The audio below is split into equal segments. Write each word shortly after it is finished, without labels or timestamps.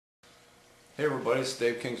Hey everybody, it's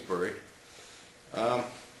Dave Kingsbury.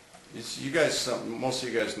 You guys, most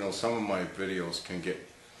of you guys know some of my videos can get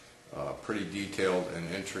pretty detailed and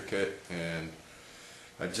intricate, and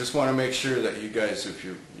I just want to make sure that you guys, if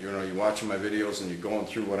you're watching my videos and you're going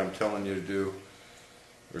through what I'm telling you to do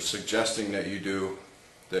or suggesting that you do,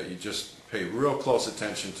 that you just pay real close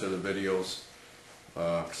attention to the videos,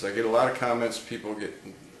 because I get a lot of comments. People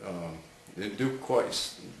didn't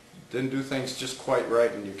do things just quite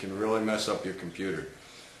right, and you can really mess up your computer.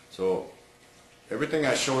 So everything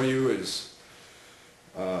I show you is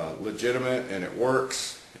legitimate, and it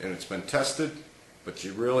works, and it's been tested, but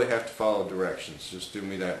you really have to follow directions. Just do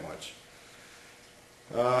me that much.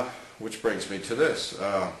 Which brings me to this.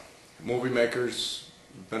 Movie Maker's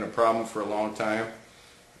been a problem for a long time,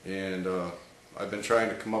 and I've been trying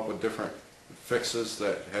to come up with different fixes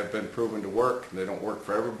that have been proven to work. They don't work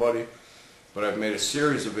for everybody, but I've made a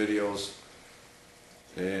series of videos,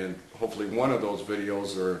 and hopefully one of those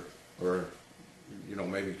videos, or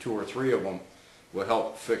maybe 2 or 3 of them, will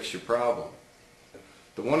help fix your problem.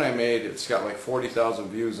 The one I made, it's got like 40,000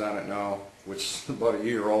 views on it now, which is about a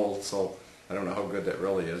year old, so I don't know how good that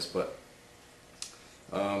really is, but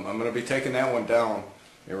I'm going to be taking that one down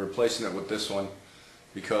and replacing it with this one,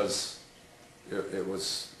 because it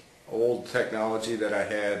was old technology that I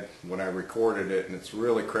had when I recorded it, and it's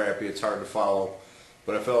really crappy. It's hard to follow,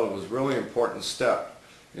 but I felt it was a really important step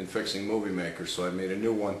in fixing Movie Maker, so I made a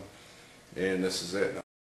new one, and this is it.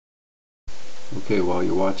 Okay, while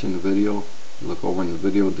you're watching the video, look over in the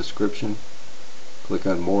video description, click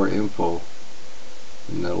on more info,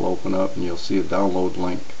 and that'll open up and you'll see a download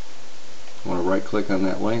link. You want to right click on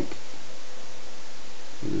that link,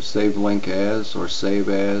 either save link as, or save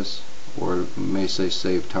as, or it may say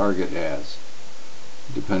save target as,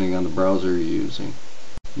 depending on the browser you're using.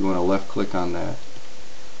 You want to left click on that,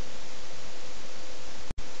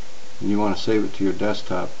 and you want to save it to your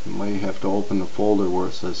desktop. You may have to open the folder where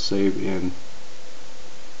it says save in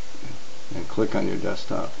and click on your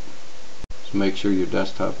desktop. So make sure your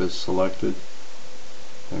desktop is selected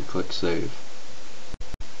and click save.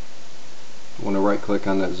 You want to right click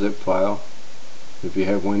on that zip file. If you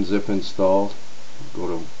have Unzip installed, go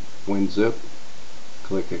to Unzip,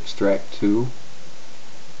 click extract to.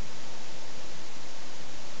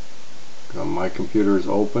 My computer is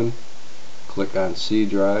open, click on C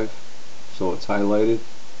drive so it's highlighted,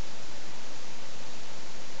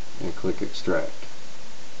 and click extract.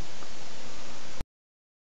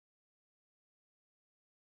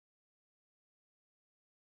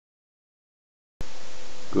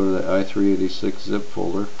 Go to the i386 zip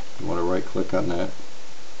folder. You want to right click on that,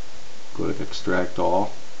 go to extract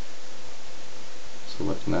all,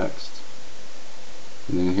 select next,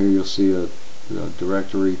 and then here you'll see a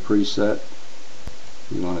directory preset.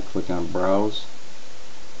 You want to click on browse,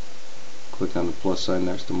 click on the plus sign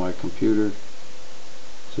next to my computer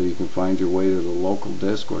so you can find your way to the local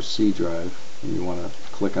disk or C drive, and you want to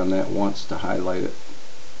click on that once to highlight it,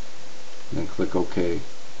 and then click OK.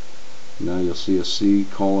 Now you'll see a C:\\.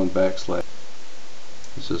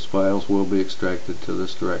 It says files will be extracted to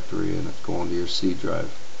this directory, and it's going to your C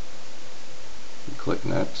drive. You click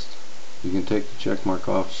next. You can take the check mark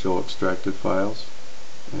off show extracted files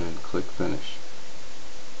and click finish.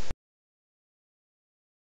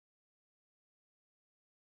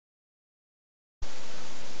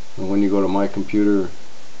 And when you go to my computer,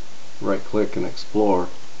 right click and explore,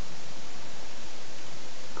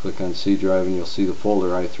 click on C drive, and you'll see the folder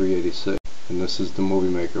i386, and this is the Movie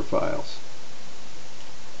Maker files.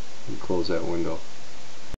 And close that window.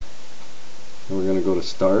 And we're going to go to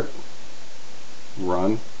start,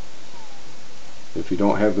 run. If you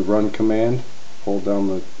don't have the run command, hold down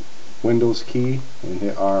the Windows key and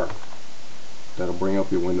hit R. That'll bring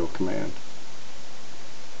up your window command.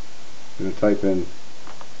 You're going to type in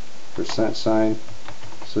 %,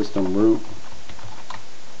 system root,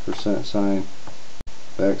 %,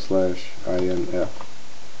 \inf,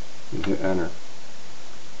 and hit enter.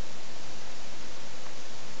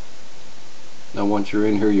 Now once you're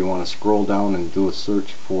in here, you want to scroll down and do a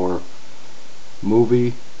search for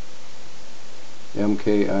movie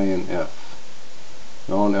MKINF.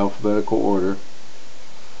 Now in alphabetical order.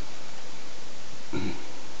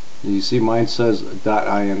 You see mine says .inf,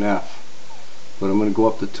 but I'm going to go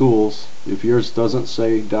up to tools. If yours doesn't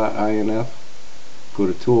say .inf, go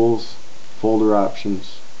to tools, folder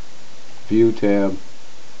options, view tab,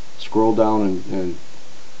 scroll down and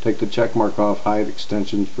take the check mark off hide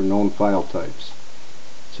extensions for known file types.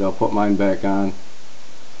 So I'll put mine back on.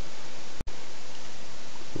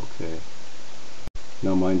 Okay.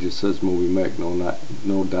 Now mine just says movie meg, no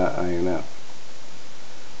 .inf.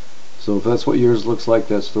 So if that's what yours looks like,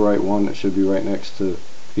 that's the right one. That should be right next to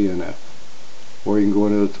PNF. Or you can go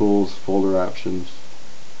into the tools, folder options,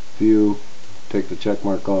 view, take the check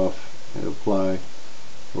mark off, and apply,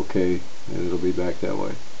 OK, and it'll be back that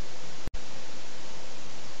way.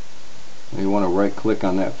 Now you want to right click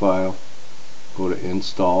on that file, go to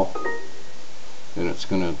install, and it's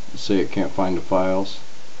going to say it can't find the files.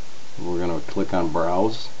 We're going to click on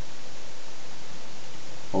browse,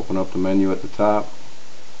 open up the menu at the top,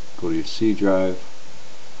 go to your C drive,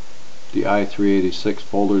 the i386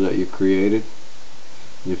 folder that you created.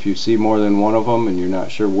 If you see more than one of them and you're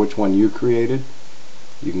not sure which one you created,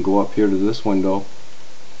 you can go up here to this window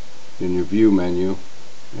in your view menu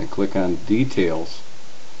and click on details,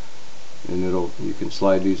 and you can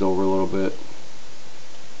slide these over a little bit.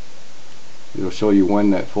 It'll show you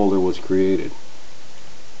when that folder was created,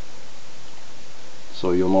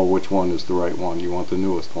 so you'll know which one is the right one. You want the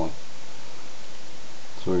newest one.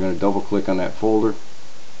 So we're going to double click on that folder,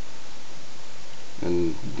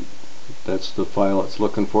 and that's the file it's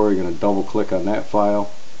looking for. You're going to double click on that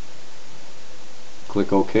file,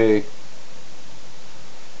 click OK.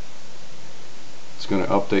 It's going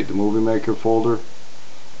to update the Movie Maker folder,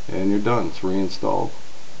 and you're done. It's reinstalled.